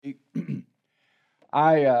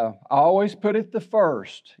I always put it the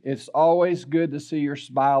first. It's always good to see your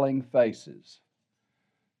smiling faces.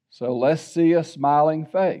 So let's see a smiling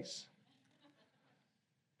face.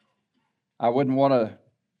 I wouldn't want to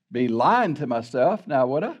be lying to myself now,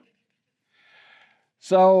 would I?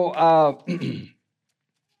 So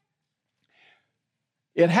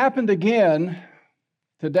it happened again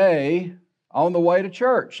today on the way to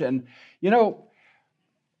church. And,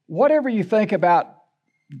 whatever you think about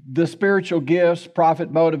the spiritual gifts,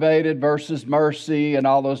 prophet motivated versus mercy and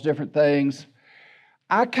all those different things,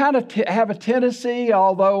 I kind of have a tendency,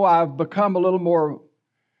 although I've become a little more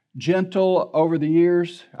gentle over the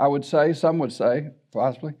years, I would say, some would say,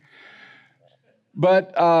 possibly.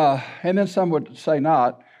 But, and then some would say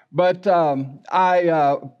not. But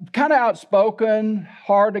I kind of outspoken,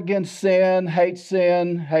 hard against sin,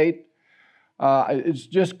 hate, it's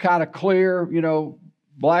just kind of clear,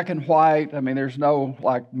 black and white. I mean, there's no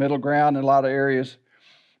middle ground in a lot of areas.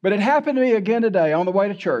 But it happened to me again today on the way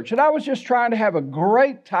to church. And I was just trying to have a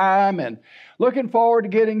great time and looking forward to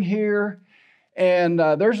getting here. And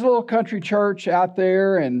there's a little country church out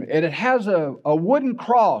there, and it has a wooden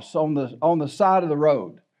cross on the side of the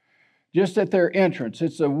road, just at their entrance.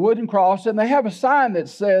 It's a wooden cross, and they have a sign that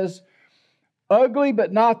says, "Ugly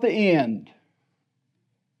but not the end."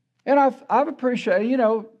 And I've appreciated,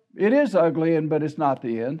 it is ugly, but it's not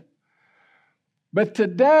the end. But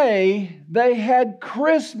today, they had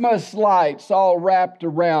Christmas lights all wrapped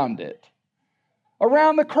around it,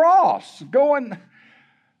 around the cross, going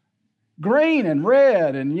green and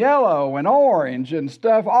red and yellow and orange and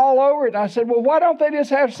stuff all over it. And I said, well, why don't they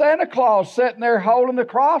just have Santa Claus sitting there holding the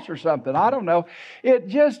cross or something? I don't know. It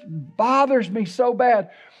just bothers me so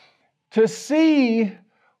bad to see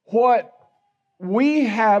what we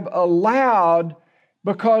have allowed,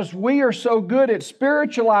 because we are so good at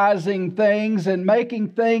spiritualizing things and making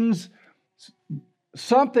things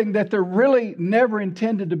something that they're really never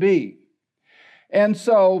intended to be. And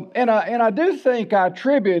so, and I do think I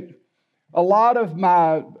attribute a lot of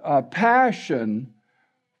my passion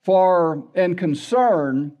for and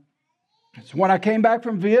concern. It's when I came back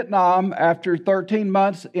from Vietnam after 13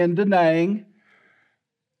 months in Da Nang.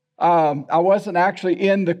 I wasn't actually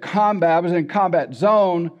in the combat. I was in combat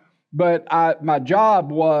zone, but my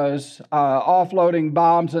job was offloading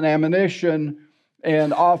bombs and ammunition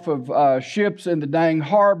and off of ships in the Da Nang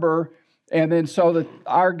harbor, and then so that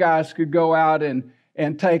our guys could go out and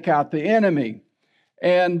take out the enemy.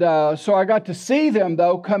 And so I got to see them,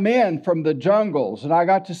 though, come in from the jungles, and I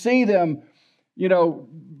got to see them,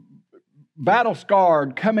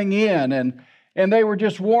 battle-scarred coming in, and they were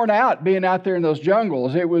just worn out being out there in those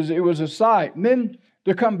jungles. It was a sight. And then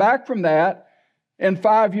to come back from that, in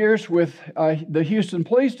 5 years with the Houston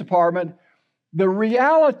Police Department, the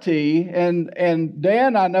reality, and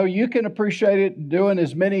Dan, I know you can appreciate it, doing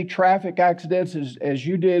as many traffic accidents as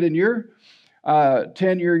you did in your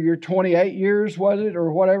tenure, your 28 years, was it,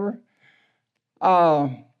 or whatever?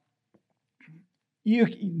 The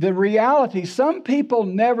reality, some people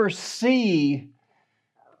never see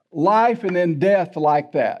life and then death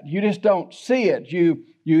like that. You just don't see it. You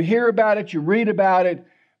hear about it, you read about it,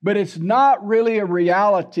 but it's not really a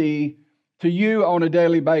reality to you on a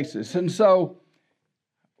daily basis. And so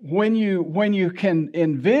when you can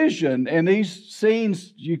envision, and these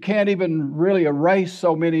scenes, you can't even really erase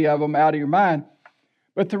so many of them out of your mind,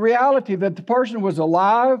 but the reality that the person was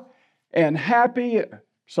alive and happy,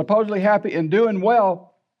 supposedly happy and doing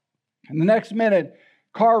well, and the next minute,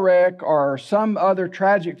 car wreck or some other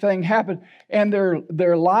tragic thing happened, and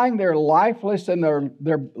they're lying there lifeless, and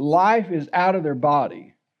their life is out of their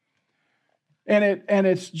body. And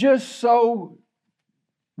it's just so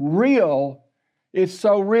real. It's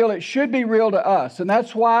so real. It should be real to us. And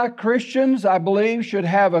that's why Christians, I believe, should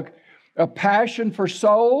have a passion for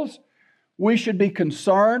souls. We should be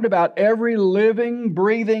concerned about every living,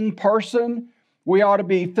 breathing person. We ought to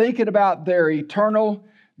be thinking about their eternal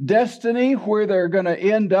destiny, where they're going to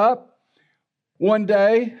end up one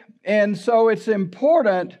day. And so it's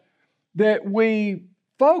important that we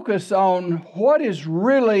focus on what is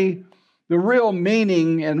really the real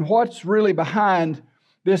meaning and what's really behind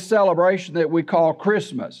this celebration that we call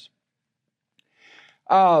Christmas.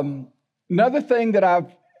 Another thing that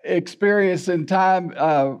I've experienced in time,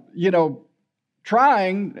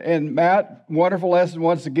 trying, and Matt, wonderful lesson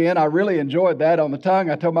once again. I really enjoyed that on the tongue.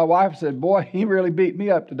 I told my wife, I said, boy, he really beat me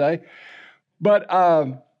up today. But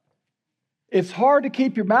it's hard to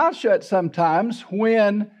keep your mouth shut sometimes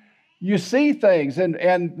when you see things. And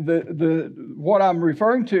the what I'm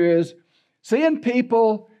referring to is seeing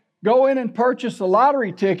people go in and purchase a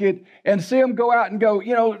lottery ticket and see them go out and go,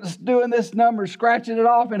 doing this number, scratching it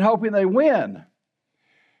off and hoping they win.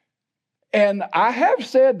 And I have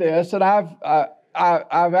said this, and I've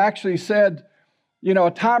actually said,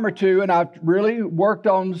 a time or two, and I've really worked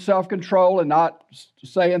on self-control and not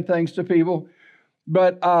saying things to people.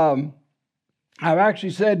 But I've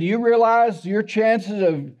actually said, do you realize your chances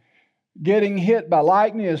of getting hit by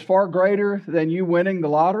lightning is far greater than you winning the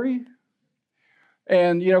lottery?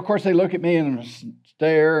 And, of course, they look at me and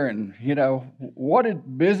stare and,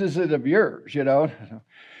 what business is it of yours,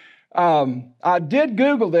 I did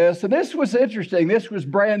Google this, and this was interesting. This was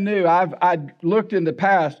brand new. I'd looked in the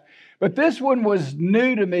past, but this one was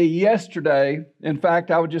new to me yesterday. In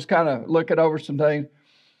fact, I was just kind of looking over some things.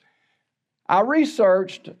 I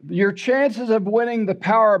researched your chances of winning the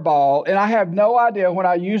Powerball, and I have no idea when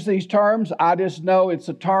I use these terms. I just know it's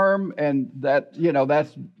a term, and that,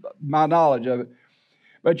 that's my knowledge of it.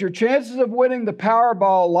 But your chances of winning the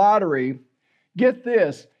Powerball lottery, get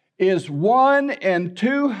this, is 1 in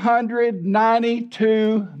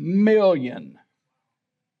 292 million.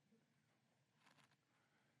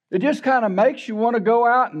 It just kind of makes you want to go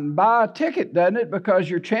out and buy a ticket, doesn't it? Because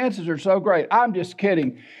your chances are so great. I'm just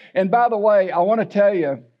kidding. And by the way, I want to tell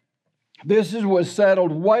you, this was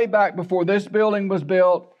settled way back before this building was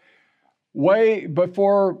built, way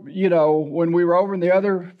before, when we were over in the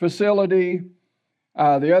other facility,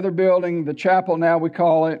 the other building, the chapel now we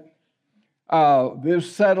call it.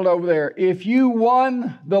 This settled over there. If you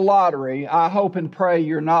won the lottery, I hope and pray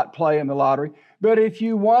you're not playing the lottery, but if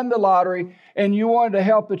you won the lottery and you wanted to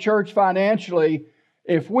help the church financially,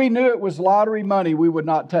 if we knew it was lottery money, we would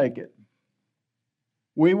not take it.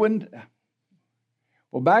 We wouldn't.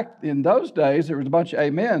 Well, back in those days, there was a bunch of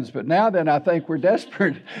amens, but now then I think we're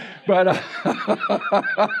desperate. But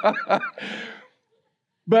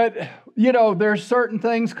there's certain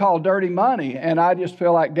things called dirty money, and I just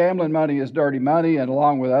feel like gambling money is dirty money, and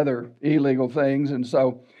along with other illegal things, and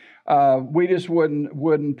so we just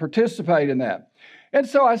wouldn't participate in that. And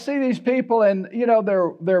so I see these people, and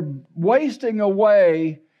they're wasting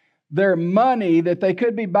away their money that they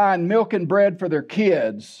could be buying milk and bread for their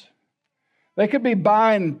kids. They could be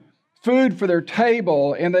buying food for their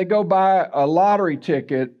table, and they go buy a lottery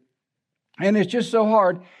ticket, and it's just so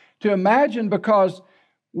hard to imagine because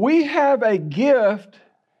we have a gift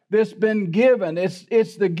that's been given.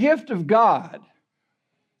 It's the gift of God,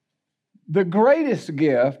 the greatest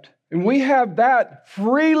gift, and we have that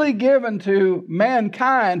freely given to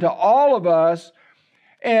mankind, to all of us.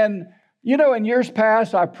 And, in years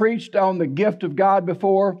past, I preached on the gift of God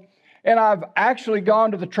before, and I've actually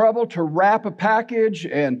gone to the trouble to wrap a package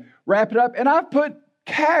and wrap it up, and I've put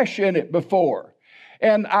cash in it before.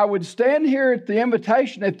 And I would stand here at the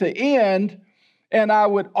invitation at the end, and I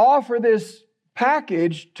would offer this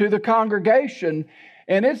package to the congregation.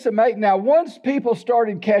 And it's amazing. Now, once people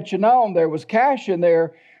started catching on, there was cash in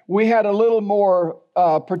there, we had a little more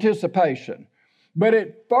participation. But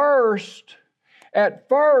at first,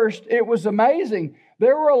 it was amazing.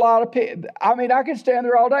 There were a lot of people. I could stand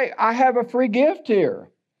there all day. I have a free gift here.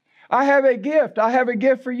 I have a gift. I have a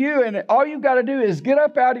gift for you. And all you've got to do is get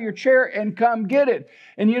up out of your chair and come get it.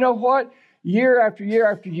 And you know what? Year after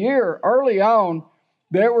year after year, early on,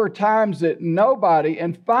 there were times that nobody,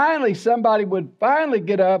 and finally somebody would finally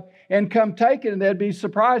get up and come take it, and they'd be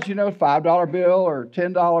surprised, $5 bill or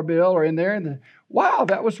 $10 bill or in there, and wow,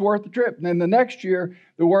 that was worth the trip. And then the next year,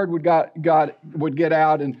 the word would get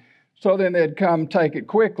out, and so then they'd come take it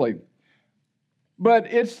quickly.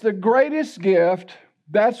 But it's the greatest gift.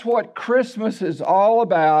 That's what Christmas is all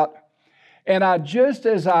about. And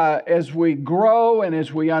as we grow and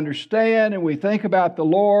as we understand and we think about the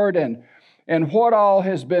Lord and what all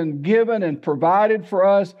has been given and provided for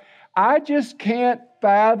us, I just can't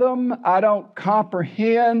fathom, I don't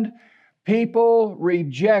comprehend people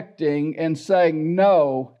rejecting and saying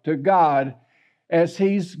no to God as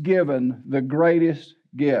He's given the greatest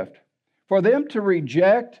gift. For them to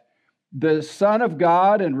reject the Son of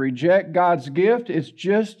God and reject God's gift,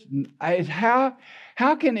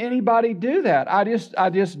 how can anybody do that? I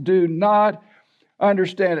just do not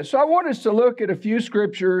understand it. So I want us to look at a few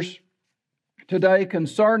scriptures today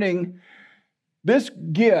concerning this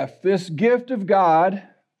gift of God.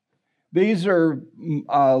 These are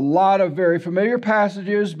a lot of very familiar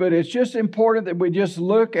passages, but it's just important that we just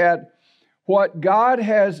look at what God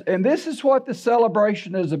has, and this is what the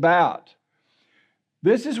celebration is about.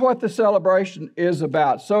 This is what the celebration is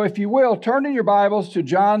about. So if you will, turn in your Bibles to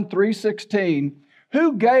John 3:16.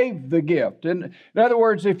 Who gave the gift? In other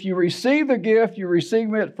words, if you receive the gift, you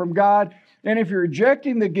receive it from God. And if you're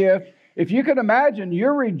rejecting the gift, if you can imagine,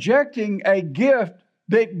 you're rejecting a gift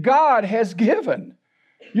that God has given.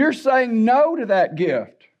 You're saying no to that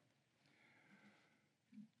gift.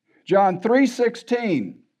 John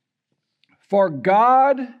 3:16. For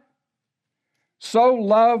God so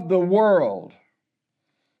loved the world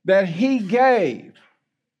that He gave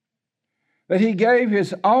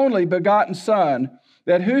His only begotten Son,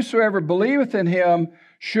 that whosoever believeth in Him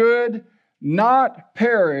should not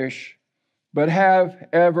perish, but have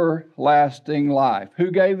everlasting life.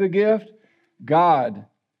 Who gave the gift? God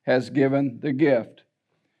has given the gift.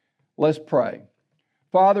 Let's pray.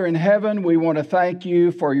 Father in heaven, we want to thank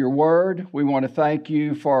you for your word. We want to thank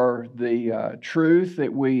you for the truth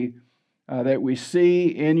that we see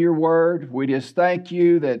in your word. We just thank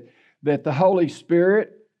you that the Holy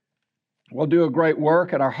Spirit will do a great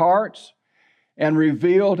work in our hearts and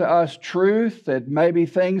reveal to us truth, that maybe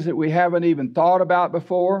things that we haven't even thought about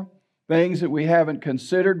before, things that we haven't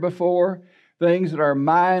considered before, things that our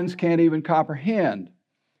minds can't even comprehend.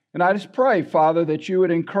 And I just pray, Father, that you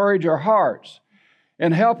would encourage our hearts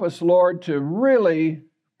and help us, Lord, to really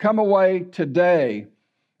come away today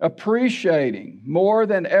appreciating more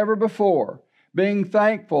than ever before, being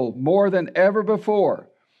thankful more than ever before,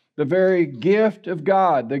 the very gift of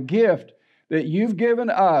God, the gift that you've given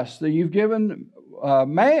us, that you've given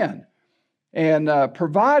man, and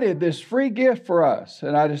provided this free gift for us.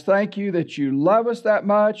 And I just thank you that you love us that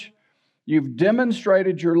much. You've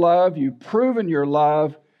demonstrated your love. You've proven your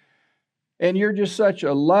love. And you're just such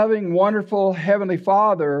a loving, wonderful Heavenly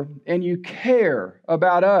Father, and you care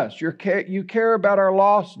about us. You care about our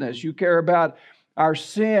lostness. You care about our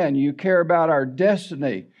sin. You care about our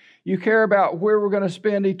destiny. You care about where we're going to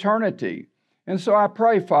spend eternity. And so I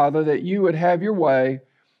pray, Father, that you would have your way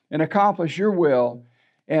and accomplish your will.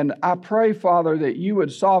 And I pray, Father, that you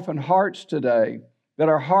would soften hearts today, that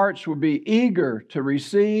our hearts would be eager to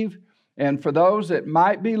receive. And for those that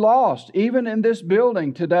might be lost, even in this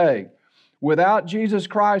building today, without Jesus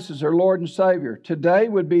Christ as their Lord and Savior, today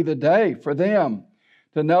would be the day for them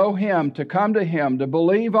to know Him, to come to Him, to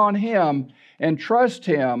believe on Him, and trust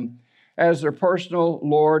Him as their personal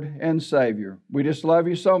Lord and Savior. We just love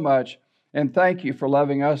you so much, and thank you for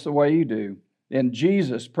loving us the way you do. In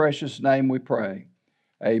Jesus' precious name we pray.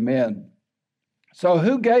 Amen. So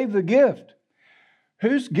who gave the gift?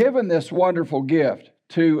 Who's given this wonderful gift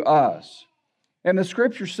to us? And the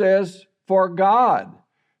Scripture says, for God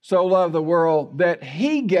so loved the world that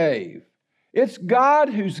He gave. It's God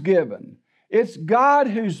who's given. It's God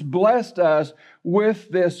who's blessed us with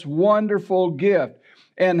this wonderful gift.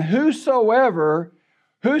 And whosoever,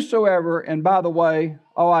 and by the way,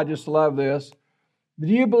 I just love this. Do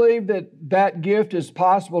you believe that that gift is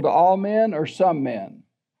possible to all men or some men?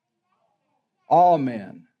 All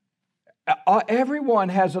men. Everyone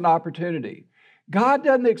has an opportunity. God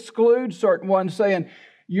doesn't exclude certain ones, saying,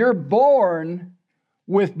 you're born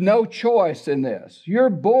with no choice in this. You're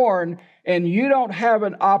born and you don't have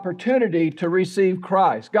an opportunity to receive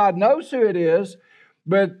Christ. God knows who it is,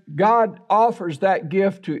 but God offers that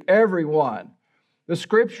gift to everyone. The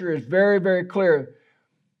Scripture is very, very clear.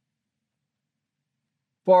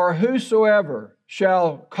 For whosoever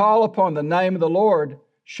shall call upon the name of the Lord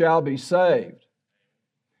shall be saved.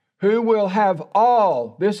 Who will have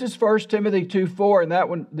all, this is 1 Timothy 2:4, and that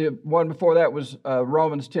one, the one before that was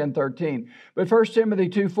Romans 10:13. But 1 Timothy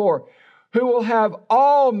 2:4, who will have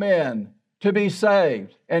all men to be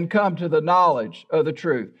saved and come to the knowledge of the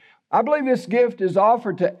truth. I believe this gift is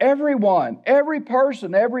offered to everyone. Every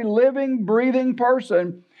person, every living, breathing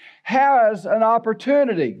person has an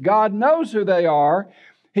opportunity. God knows who they are.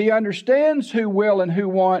 He understands who will and who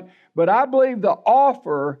won't. But I believe the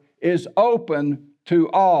offer is open to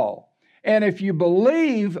all. And if you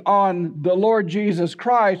believe on the Lord Jesus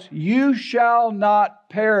Christ, you shall not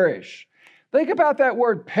perish. Think about that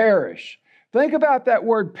word perish. Think about that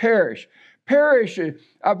word perish. Perish,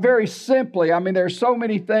 very simply, there's so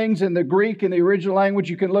many things in the Greek and the original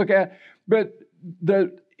language you can look at, but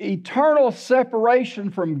the eternal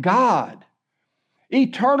separation from God,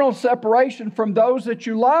 eternal separation from those that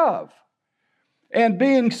you love, and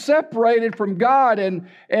being separated from God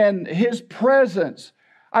and His presence.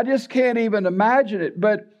 I just can't even imagine it.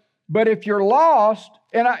 But if you're lost,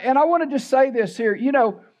 and I want to just say this here,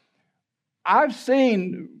 I've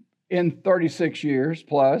seen in 36 years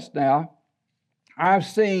plus now, I've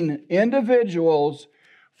seen individuals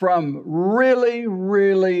from really,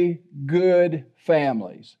 really good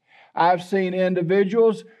families. I've seen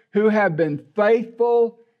individuals who have been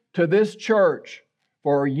faithful to this church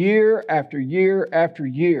for year after year after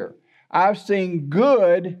year. I've seen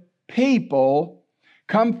good people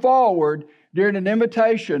come forward during an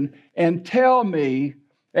invitation and tell me,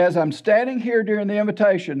 as I'm standing here during the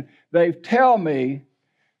invitation, they tell me,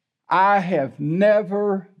 I have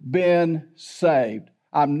never been saved.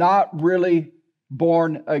 I'm not really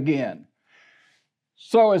born again.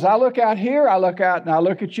 So as I look out here, I look out and I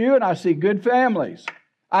look at you and I see good families.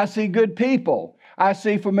 I see good people. I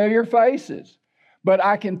see familiar faces. But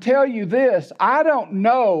I can tell you this, I don't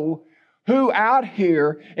know who out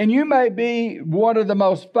here, and you may be one of the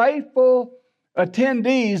most faithful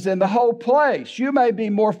attendees in the whole place. You may be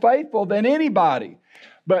more faithful than anybody.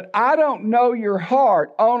 But I don't know your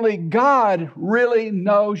heart. Only God really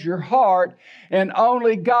knows your heart. And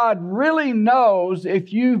only God really knows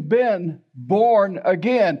if you've been born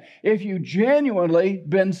again, if you genuinely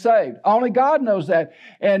been saved. Only God knows that.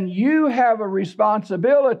 And you have a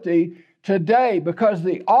responsibility today because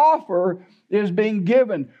the offer is being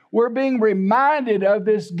given. We're being reminded of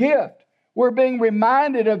this gift. We're being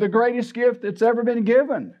reminded of the greatest gift that's ever been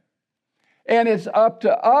given. And it's up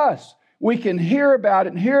to us. We can hear about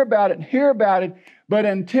it and hear about it and hear about it, but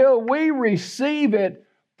until we receive it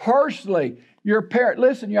personally,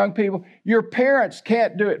 listen, young people, your parents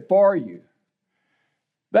can't do it for you.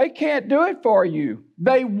 They can't do it for you.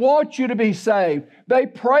 They want you to be saved. They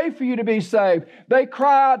pray for you to be saved. They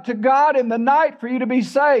cry out to God in the night for you to be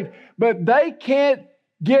saved, but they can't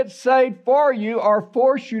get saved for you or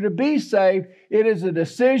force you to be saved. It is a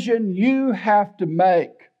decision you have to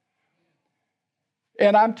make.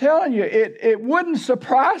 And I'm telling you, it wouldn't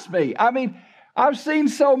surprise me. I mean, I've seen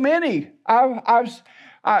so many. I was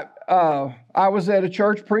at a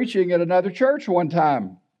church preaching at another church one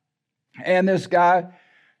time, and this person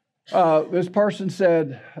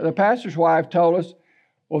said, the pastor's wife told us,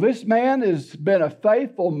 well, this man has been a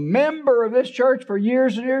faithful member of this church for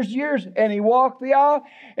years and years and years, and he walked the aisle,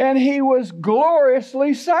 and he was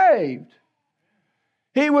gloriously saved.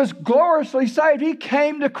 He was gloriously saved. He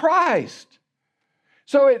came to Christ.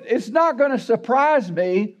 So it's not going to surprise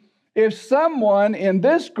me if someone in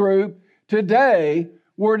this group today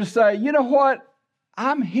were to say, you know what,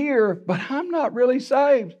 I'm here, but I'm not really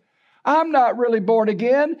saved. I'm not really born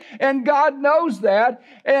again. And God knows that.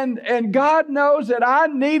 And God knows that I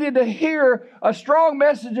needed to hear a strong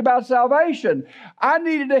message about salvation. I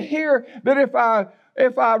needed to hear that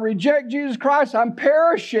if I reject Jesus Christ, I'm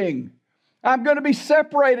perishing. I'm going to be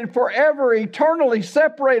separated forever, eternally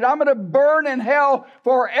separated. I'm going to burn in hell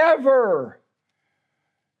forever.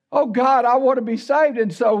 Oh God, I want to be saved.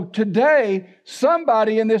 And so today,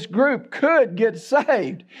 somebody in this group could get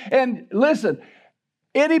saved. And listen,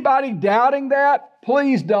 anybody doubting that,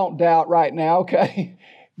 please don't doubt right now, okay?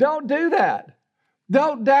 Don't do that.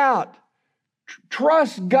 Don't doubt.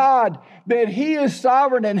 Trust God that He is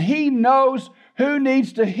sovereign and He knows who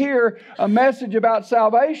needs to hear a message about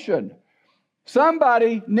salvation.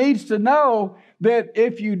 Somebody needs to know that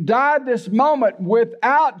if you died this moment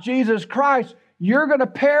without Jesus Christ, you're going to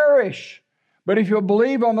perish. But if you'll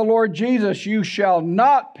believe on the Lord Jesus, you shall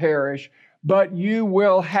not perish, but you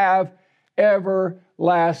will have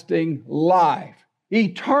everlasting life.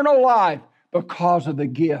 Eternal life because of the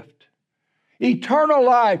gift. Eternal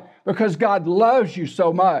life because God loves you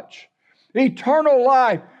so much. Eternal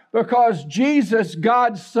life because Jesus,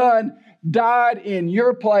 God's Son, died in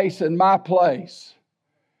your place and my place.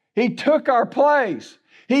 He took our place.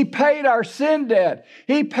 He paid our sin debt.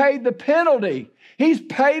 He paid the penalty. He's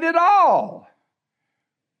paid it all.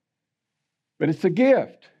 But it's a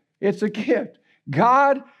gift. It's a gift.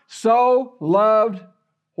 God so loved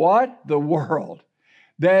what? The world.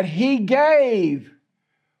 That He gave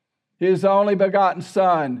His only begotten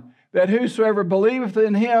Son, that whosoever believeth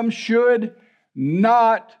in Him should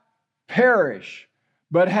not perish,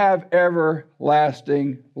 but have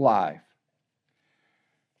everlasting life.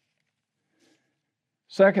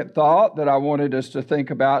 Second thought that I wanted us to think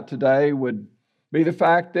about today would be the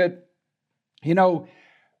fact that,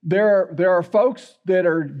 there are folks that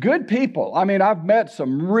are good people. I mean, I've met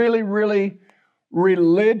some really, really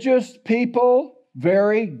religious people,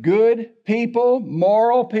 very good people,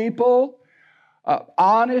 moral people,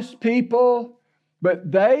 honest people,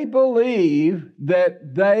 but they believe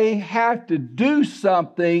that they have to do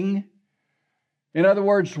something, in other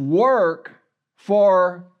words, work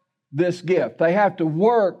for this gift. They have to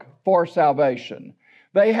work for salvation.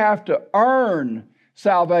 They have to earn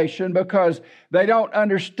salvation because they don't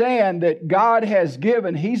understand that God has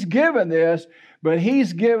given. He's given this, but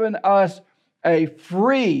He's given us a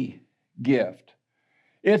free gift.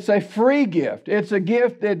 It's a free gift. It's a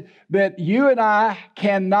gift that you and I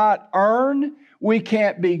cannot earn. We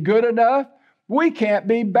can't be good enough. We can't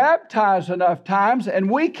be baptized enough times, and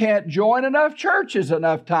we can't join enough churches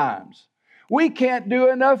enough times. We can't do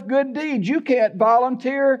enough good deeds. You can't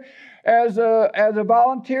volunteer as a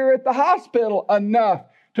volunteer at the hospital enough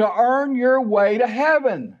to earn your way to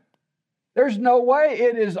heaven. There's no way.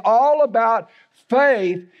 It is all about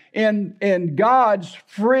faith in God's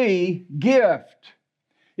free gift.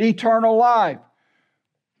 eternal life.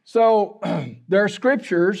 So there are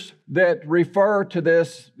scriptures that refer to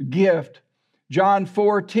this gift. John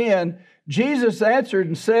 4:10, Jesus answered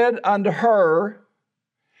and said unto her,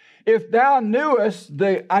 if thou knewest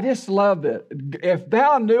I just love it. If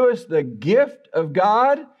thou knewest the gift of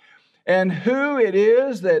God and who it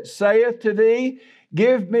is that saith to thee,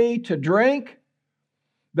 give me to drink,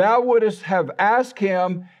 thou wouldst have asked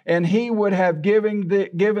him, and he would have given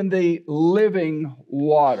thee living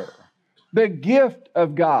water. The gift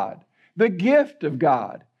of God. The gift of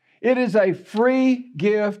God. It is a free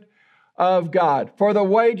gift of God. For the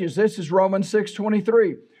wages, this is Romans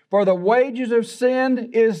 6:23. For the wages of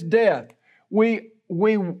sin is death. We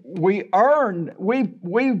earn,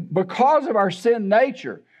 because of our sin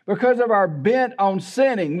nature, because of our bent on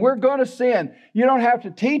sinning, we're going to sin. You don't have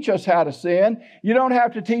to teach us how to sin. You don't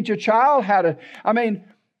have to teach a child how to.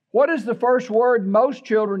 What is the first word most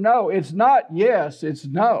children know? It's not yes, it's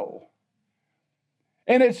no.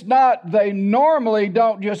 And it's not, they normally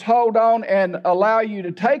don't just hold on and allow you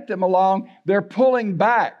to take them along. They're pulling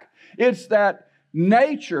back. It's that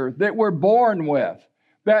nature that we're born with.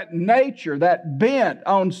 That nature, that bent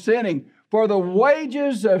on sinning. For the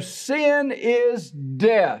wages of sin is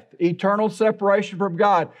death, eternal separation from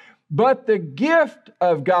God. But the gift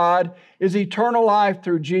of God is eternal life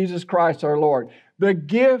through Jesus Christ our Lord. The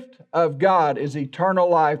gift of God is eternal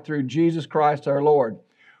life through Jesus Christ our Lord.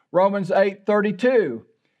 Romans 8:32.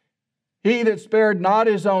 He that spared not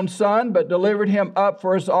his own son, but delivered him up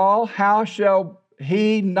for us all, how shall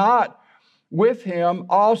he not with him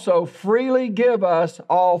also freely give us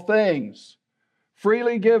all things?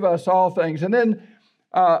 Freely give us all things. And then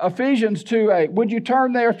Ephesians 2:8. Would you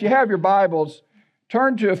turn there? If you have your Bibles,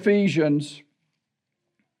 turn to Ephesians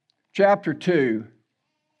chapter 2.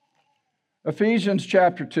 Ephesians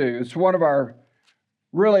chapter 2. It's one of our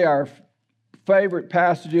favorite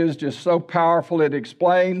passages, just so powerful. It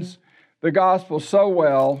explains the gospel so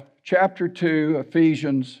well. Chapter 2,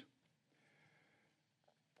 Ephesians.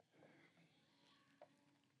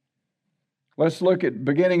 Let's look at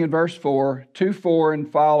beginning in verse 4, 2:4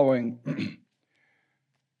 and following.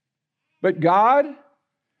 But God,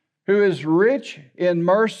 who is rich in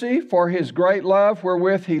mercy for his great love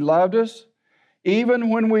wherewith he loved us,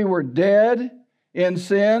 even when we were dead in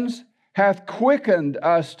sins, hath quickened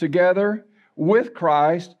us together with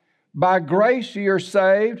Christ. By grace ye are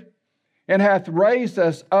saved, and hath raised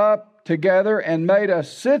us up together and made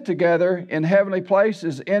us sit together in heavenly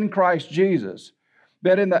places in Christ Jesus,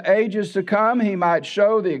 that in the ages to come he might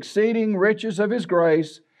show the exceeding riches of his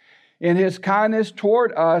grace in his kindness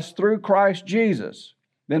toward us through Christ Jesus.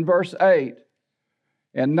 Then verse 8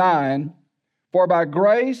 and 9, for by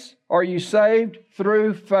grace are you saved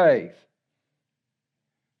through faith.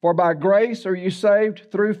 For by grace are you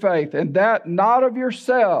saved through faith, and that not of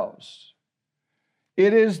yourselves.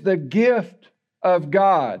 It is the gift of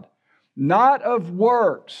God, not of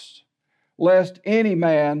works, lest any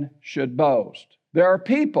man should boast. There are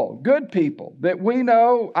people, good people, that we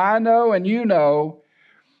know, I know, and you know,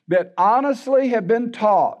 that honestly have been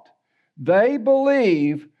taught. They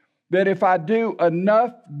believe that if I do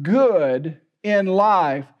enough good in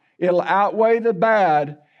life, it'll outweigh the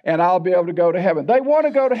bad, and I'll be able to go to heaven. They want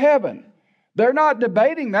to go to heaven. They're not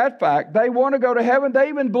debating that fact. They want to go to heaven. They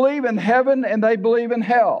even believe in heaven and they believe in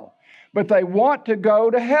hell. But they want to go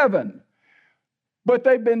to heaven. But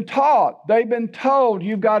they've been taught, they've been told,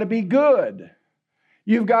 you've got to be good.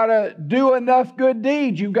 You've got to do enough good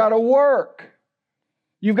deeds. You've got to work.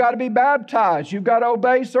 You've got to be baptized. You've got to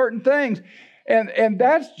obey certain things. And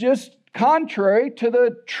that's just contrary to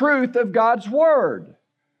the truth of God's Word.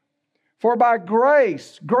 For by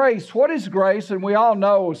grace, what is grace? And we all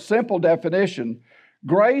know a simple definition.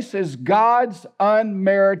 Grace is God's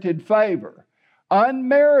unmerited favor.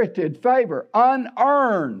 Unmerited favor.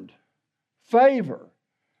 Unearned favor.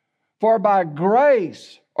 For by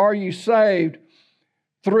grace are you saved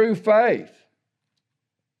through faith.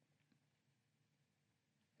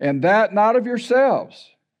 And that not of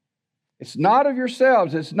yourselves. It's not of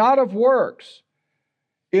yourselves. It's not of works.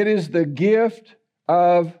 It is the gift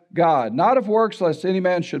of God, not of works, lest any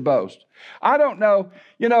man should boast. I don't know.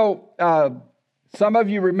 Some of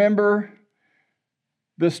you remember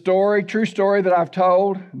the story, true story that I've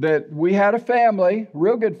told, that we had a family,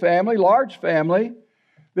 real good family, large family,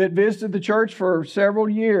 that visited the church for several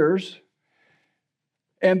years,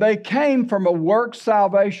 and they came from a work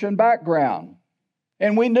salvation background.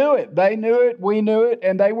 And we knew it. They knew it. We knew it.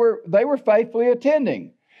 And they were faithfully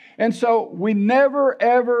attending. And so we never,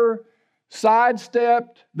 ever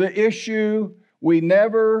sidestepped the issue. We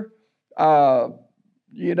never,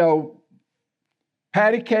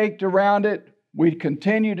 patty-caked around it. we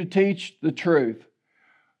continue to teach the truth.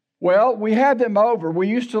 Well, we had them over.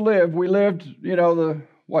 We lived, the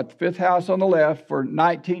fifth house on the left for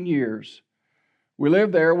 19 years. We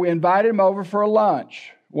lived there. We invited them over for a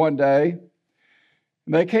lunch one day.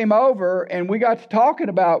 They came over and we got to talking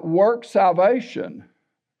about work salvation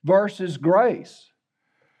versus grace.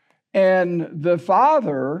 And the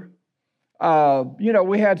father,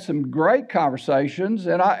 we had some great conversations,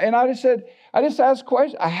 and I just asked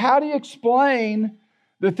questions. How do you explain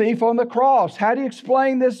the thief on the cross? How do you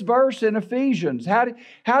explain this verse in Ephesians? How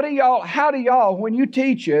do y'all, when you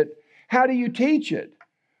teach it, how do you teach it?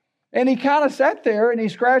 And he kind of sat there and he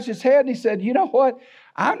scratched his head and he said, you know what?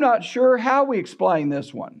 I'm not sure how we explain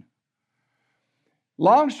this one.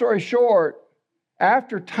 Long story short,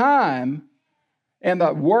 after time and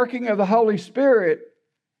the working of the Holy Spirit,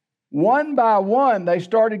 one by one, they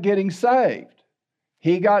started getting saved.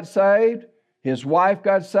 He got saved, his wife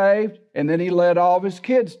got saved, and then he led all of his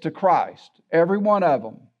kids to Christ, every one of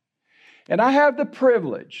them. And I have the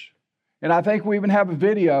privilege, and I think we even have a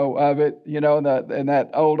video of it, in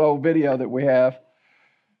that old video that we have.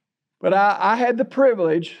 But I had the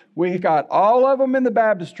privilege. We got all of them in the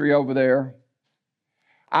baptistry over there.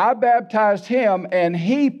 I baptized him, and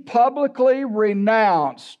he publicly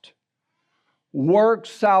renounced works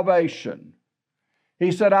salvation.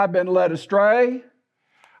 He said, I've been led astray.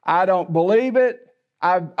 I don't believe it.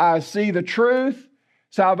 I see the truth.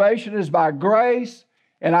 Salvation is by grace,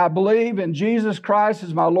 and I believe in Jesus Christ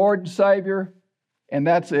as my Lord and Savior, and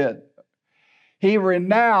that's it. He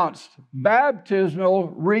renounced baptismal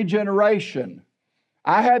regeneration.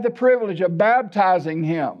 I had the privilege of baptizing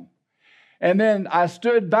him. And then I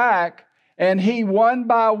stood back, and he one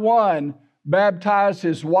by one baptized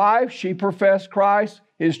his wife. She professed Christ.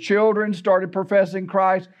 His children started professing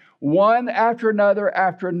Christ, one after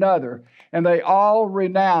another. And they all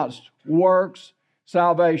renounced works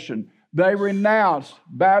salvation. They renounced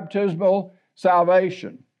baptismal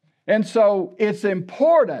salvation. And so it's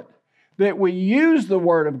important that we use the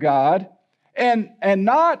Word of God and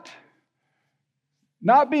not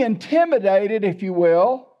be intimidated, if you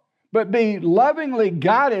will, but be lovingly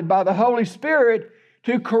guided by the Holy Spirit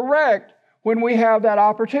to correct when we have that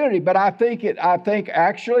opportunity. But I think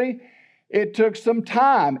actually it took some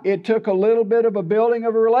time. It took a little bit of a building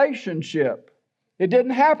of a relationship. It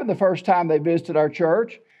didn't happen the first time they visited our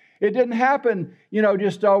church. It didn't happen,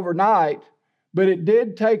 just overnight, but it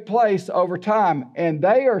did take place over time. And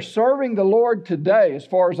they are serving the Lord today, as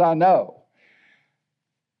far as I know.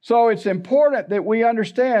 So it's important that we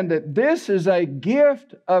understand that this is a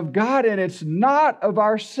gift of God, and it's not of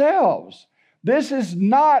ourselves. This is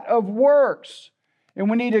not of works. And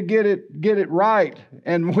we need to get it right,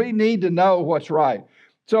 and we need to know what's right.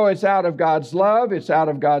 So it's out of God's love, it's out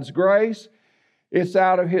of God's grace, it's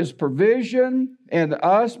out of His provision, and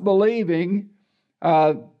us believing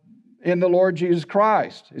in the Lord Jesus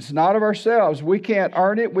Christ. It's not of ourselves. We can't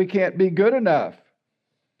earn it. We can't be good enough.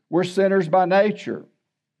 We're sinners by nature.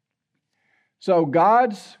 So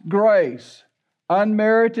God's grace,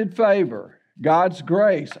 unmerited favor. God's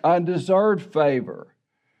grace, undeserved favor.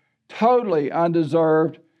 Totally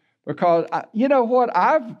undeserved, because you know what?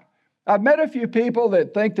 I've met a few people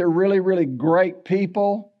that think they're really, really great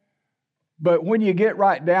people, but when you get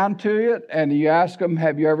right down to it and you ask them,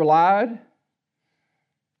 have you ever lied?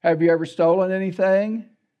 Have you ever stolen anything?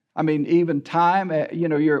 I mean, even time,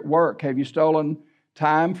 you're at work. Have you stolen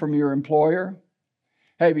time from your employer?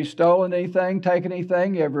 Have you stolen anything, taken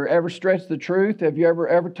anything? You ever stretched the truth? Have you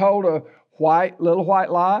ever told a little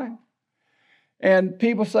white lie? And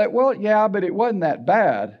people say, well, yeah, but it wasn't that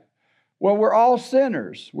bad. Well, we're all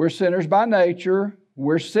sinners. We're sinners by nature.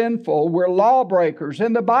 We're sinful. We're lawbreakers.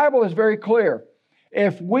 And the Bible is very clear.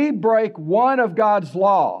 If we break one of God's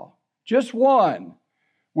law, just one,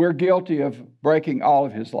 we're guilty of breaking all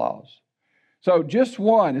of His laws. So just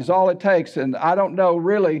one is all it takes. And I don't know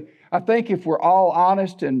really, I think if we're all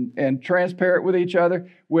honest and transparent with each other,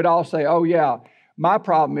 we'd all say, oh yeah, my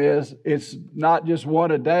problem is it's not just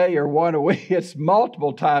one a day or one a week, it's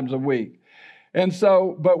multiple times a week. And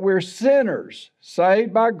so, but we're sinners,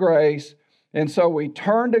 saved by grace, and so we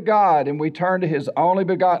turn to God and we turn to His only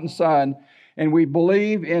begotten Son, and we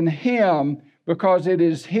believe in Him because it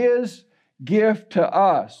is His gift to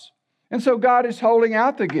us. And so God is holding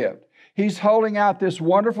out the gift. He's holding out this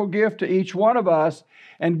wonderful gift to each one of us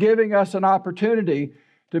and giving us an opportunity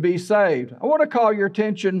to be saved. I want to call your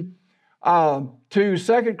attention to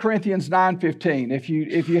 2 Corinthians 9:15. If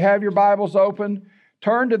you have your Bibles open,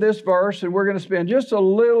 turn to this verse, and we're going to spend just a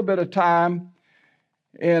little bit of time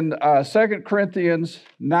in 2 Corinthians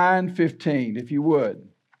 9:15, if you would.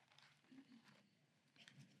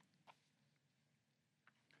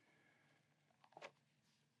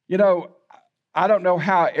 You know, I don't know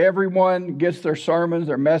how everyone gets their sermons,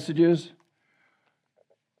 their messages,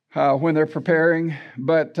 when they're preparing,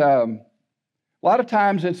 but a lot of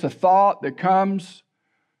times it's a thought that comes,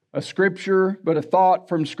 a scripture, but a thought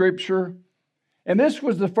from scripture. And this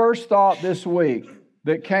was the first thought this week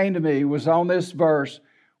that came to me, was on this verse,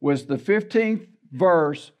 was the 15th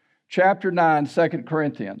verse, chapter 9, 2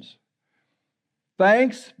 Corinthians.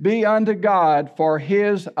 Thanks be unto God for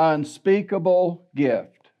his unspeakable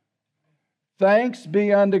gift. Thanks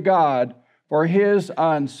be unto God for his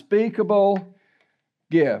unspeakable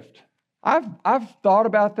gift. I've thought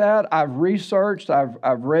about that. I've researched.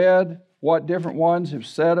 I've read what different ones have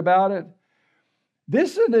said about it.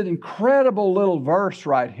 This is an incredible little verse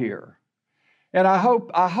right here. And I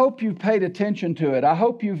hope you've paid attention to it. I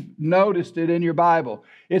hope you've noticed it in your Bible.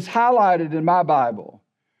 It's highlighted in my Bible.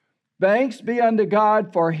 Thanks be unto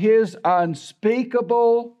God for his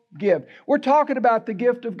unspeakable gift. We're talking about the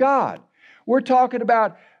gift of God. We're talking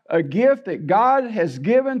about a gift that God has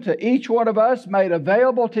given to each one of us, made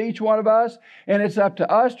available to each one of us, and it's up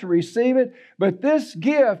to us to receive it. But this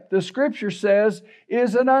gift, the Scripture says,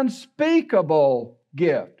 is an unspeakable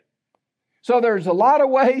gift. So there's a lot of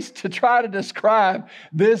ways to try to describe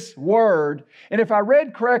this word. And if I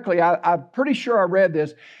read correctly, I'm pretty sure I read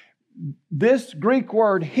this. This Greek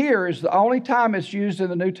word here is the only time it's used in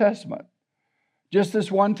the New Testament. Just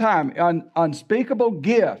this one time. Unspeakable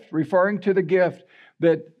gift, referring to the gift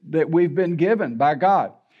that we've been given by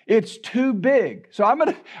God. It's too big. So I'm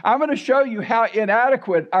going to show you how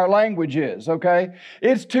inadequate our language is, okay?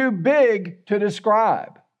 It's too big to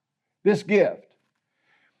describe this gift.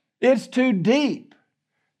 It's too deep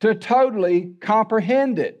to totally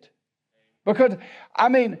comprehend it. Because,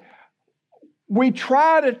 we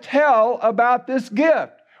try to tell about this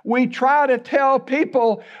gift. We try to tell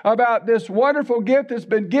people about this wonderful gift that's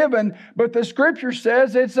been given, but the Scripture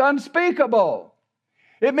says it's unspeakable.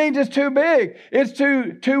 It means it's too big. It's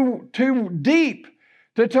too deep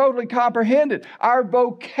to totally comprehend it. Our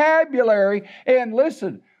vocabulary, and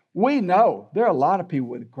listen, we know there are a lot of people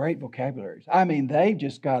with great vocabularies. They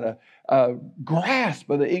just got a grasp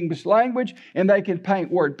of the English language, and they can paint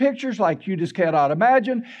word pictures like you just cannot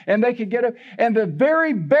imagine, and they can get it. And the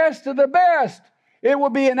very best of the best, it will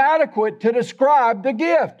be inadequate to describe the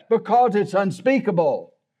gift because it's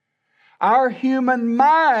unspeakable. Our human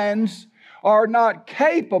minds are not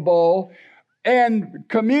capable, and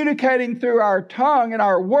communicating through our tongue and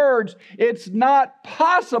our words, it's not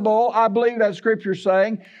possible, I believe that Scripture's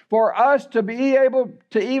saying, for us to be able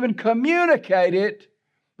to even communicate it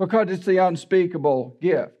because it's the unspeakable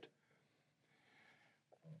gift.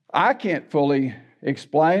 I can't fully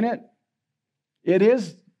explain it. It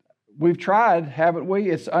is, we've tried, haven't we?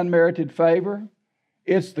 It's unmerited favor.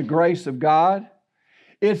 It's the grace of God.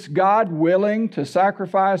 It's God willing to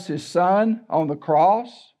sacrifice His Son on the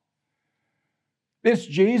cross. It's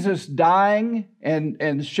Jesus dying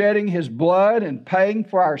and shedding His blood and paying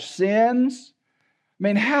for our sins.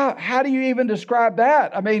 How do you even describe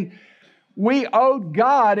that? We owed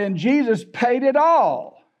God and Jesus paid it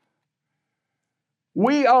all.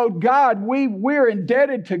 We owed God. We're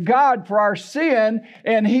indebted to God for our sin,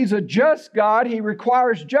 and He's a just God. He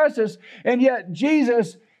requires justice, and yet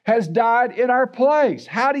Jesus has died in our place.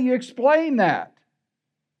 How do you explain that?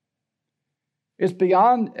 It's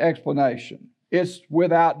beyond explanation. It's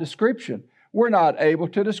without description. We're not able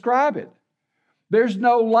to describe it. There's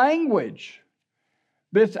no language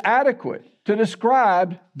that's adequate to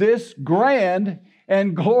describe this grand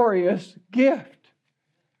and glorious gift.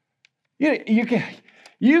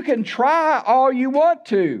 You can try all you want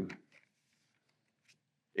to.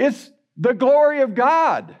 It's the glory of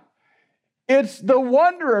God. It's the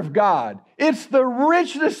wonder of God. It's the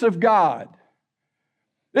richness of God.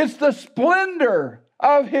 It's the splendor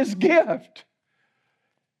of His gift.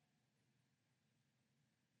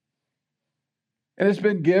 And it's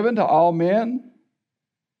been given to all men.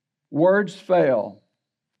 Words fail.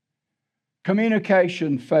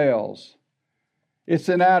 Communication fails. It's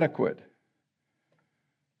inadequate.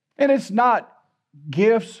 And it's not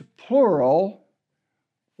gifts plural,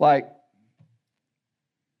 like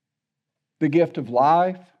the gift of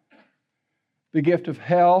life, the gift of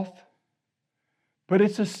health, but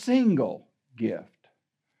it's a single gift.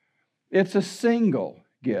 It's a single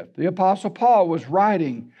gift. The Apostle Paul was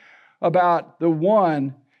writing about the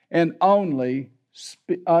one and only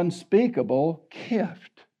unspeakable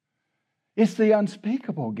gift. It's the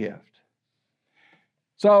unspeakable gift.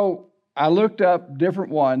 So I looked up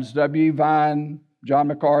different ones, W. Vine, John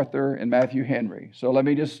MacArthur, and Matthew Henry. So let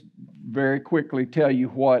me just very quickly tell you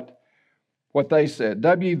what they said.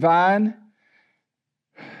 W. Vine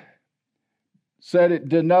said it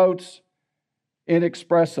denotes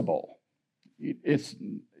inexpressible. You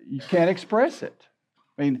can't express it.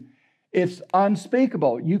 I mean, it's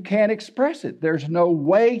unspeakable. You can't express it. There's no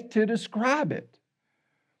way to describe it.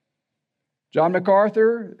 John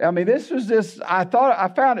MacArthur, I mean, I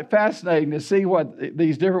found it fascinating to see what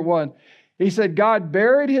these different ones. He said, God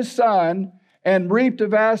buried his son and reaped a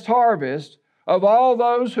vast harvest of all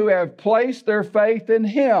those who have placed their faith in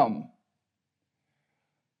him.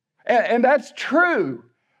 And that's true,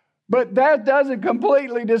 but that doesn't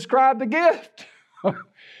completely describe the gift.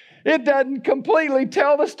 It doesn't completely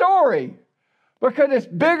tell the story because it's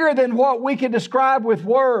bigger than what we can describe with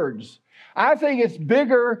words. I think it's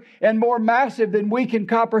bigger and more massive than we can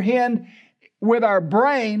comprehend with our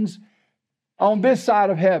brains on this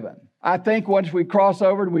side of heaven. I think once we cross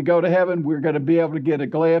over and we go to heaven, we're going to be able to get a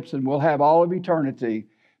glimpse and we'll have all of eternity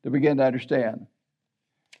to begin to understand.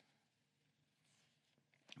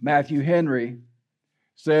 Matthew Henry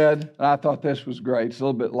said, and I thought this was great, it's a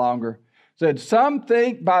little bit longer, said, some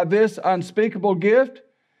think by this unspeakable gift,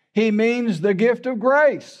 he means the gift of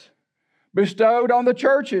grace bestowed on the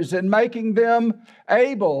churches in making them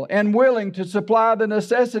able and willing to supply the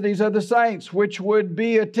necessities of the saints, which would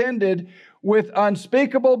be attended with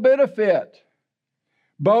unspeakable benefit,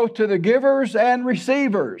 both to the givers and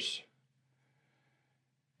receivers.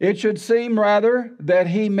 It should seem rather that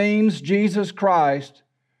he means Jesus Christ,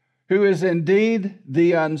 who is indeed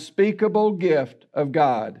the unspeakable gift of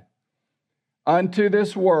God. Unto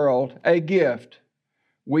this world a gift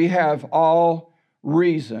we have all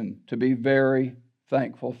reason to be very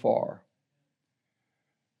thankful for.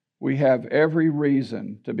 We have every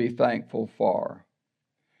reason to be thankful for.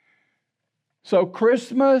 So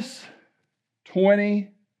Christmas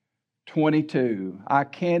 2022, I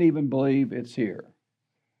can't even believe it's here.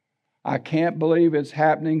 I can't believe it's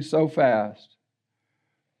happening so fast.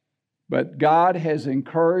 But God has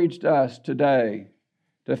encouraged us today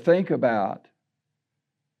to think about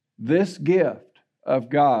this gift of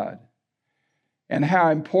God and how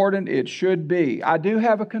important it should be. I do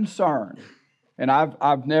have a concern, and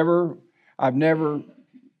I've never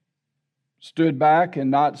stood back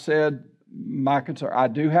and not said my concern. I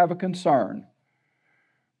do have a concern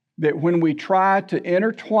that when we try to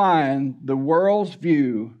intertwine the world's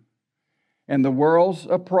view and the world's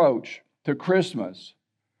approach to Christmas,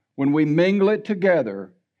 when we mingle it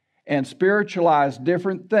together and spiritualize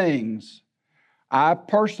different things, I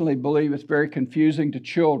personally believe it's very confusing to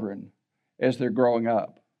children as they're growing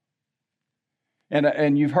up.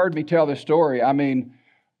 And you've heard me tell this story. I mean,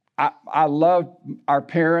 I loved our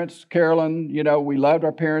parents, Carolyn, we loved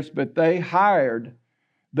our parents, but they hired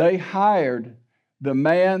the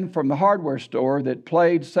man from the hardware store that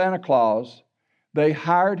played Santa Claus. They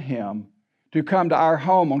hired him to come to our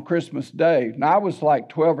home on Christmas Day. Now, I was like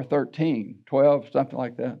 12 or 13, 12, something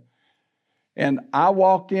like that. And I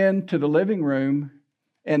walked into the living room,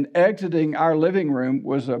 and exiting our living room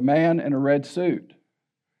was a man in a red suit.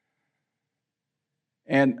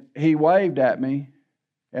 And he waved at me,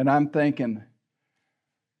 and I'm thinking,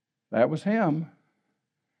 that was him.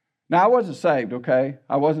 Now, I wasn't saved, okay?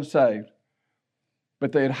 I wasn't saved.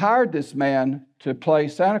 But they had hired this man to play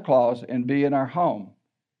Santa Claus and be in our home.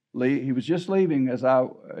 He was just leaving as I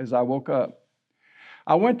woke up.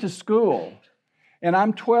 I went to school, and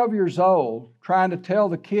I'm 12 years old trying to tell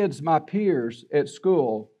the kids, my peers at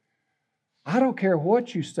school, I don't care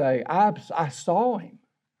what you say, I saw him.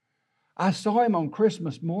 I saw him on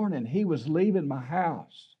Christmas morning. He was leaving my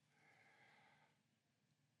house.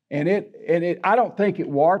 And I don't think it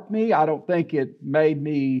warped me. I don't think it made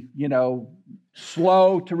me,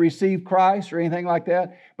 slow to receive Christ or anything like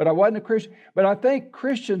that. But I wasn't a Christian. But I think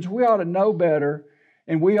Christians, we ought to know better,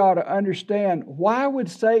 and we ought to understand, why would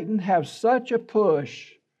Satan have such a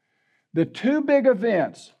push? The two big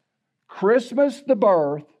events, Christmas, the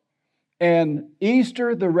birth, and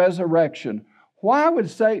Easter, the resurrection. Why would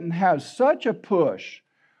Satan have such a push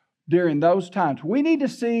during those times? We need to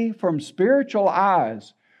see from spiritual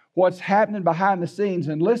eyes what's happening behind the scenes.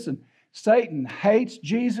 And listen, Satan hates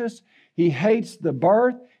Jesus. He hates the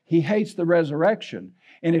birth. He hates the resurrection.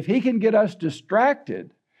 And if he can get us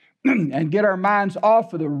distracted and get our minds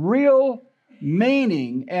off of the real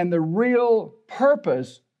meaning and the real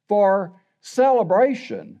purpose for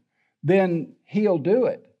celebration, then he'll do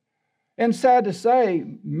it. And sad to say,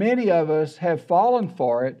 many of us have fallen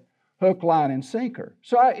for it, hook, line, and sinker.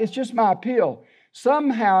 So it's just my appeal.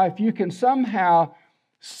 Somehow, if you can somehow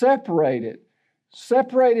separate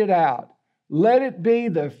it out, let it be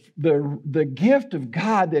the gift of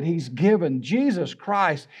God that He's given, Jesus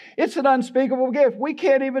Christ. It's an unspeakable gift. We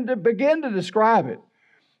can't even begin to describe it.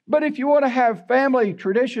 But if you want to have family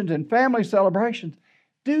traditions and family celebrations,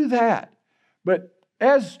 do that. But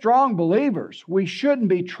as strong believers, we shouldn't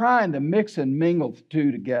be trying to mix and mingle the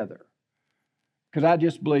two together. Because I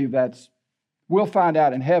just believe we'll find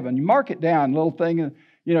out in heaven. You mark it down, little thing,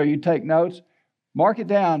 you take notes. Mark it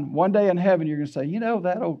down. One day in heaven, you're going to say,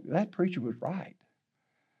 that preacher was right.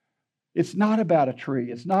 It's not about a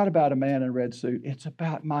tree. It's not about a man in a red suit. It's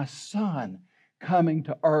about my son coming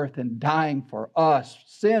to earth and dying for us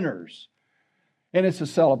sinners. And it's a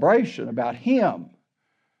celebration about him.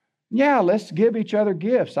 Yeah, let's give each other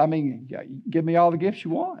gifts. I mean, give me all the gifts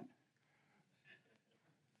you want.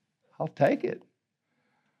 I'll take it.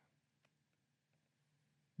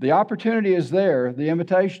 The opportunity is there. The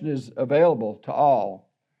invitation is available to all.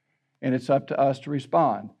 And it's up to us to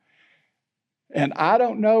respond. And I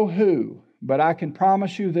don't know who, but I can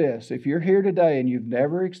promise you this. If you're here today and you've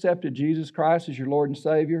never accepted Jesus Christ as your Lord and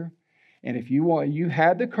Savior, and if you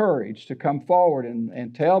had the courage to come forward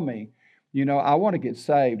and tell me, I want to get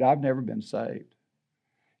saved. I've never been saved.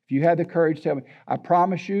 If you had the courage to tell me, I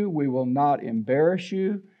promise you, we will not embarrass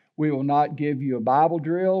you. We will not give you a Bible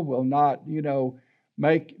drill. We'll not,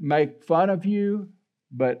 make fun of you.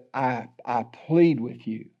 But I plead with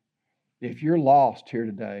you. If you're lost here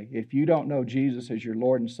today, if you don't know Jesus as your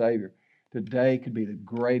Lord and Savior, today could be the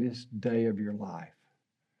greatest day of your life.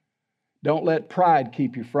 Don't let pride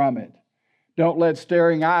keep you from it. Don't let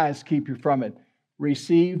staring eyes keep you from it.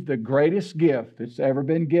 Receive the greatest gift that's ever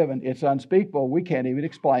been given. It's unspeakable. We can't even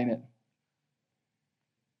explain it.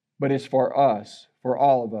 But it's for us, for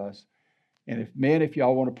all of us. And if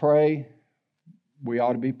y'all want to pray, we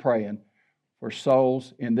ought to be praying for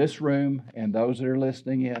souls in this room and those that are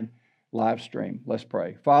listening in live stream. Let's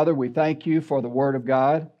pray. Father, we thank you for the Word of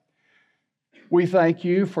God. We thank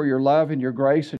you for your love and your grace.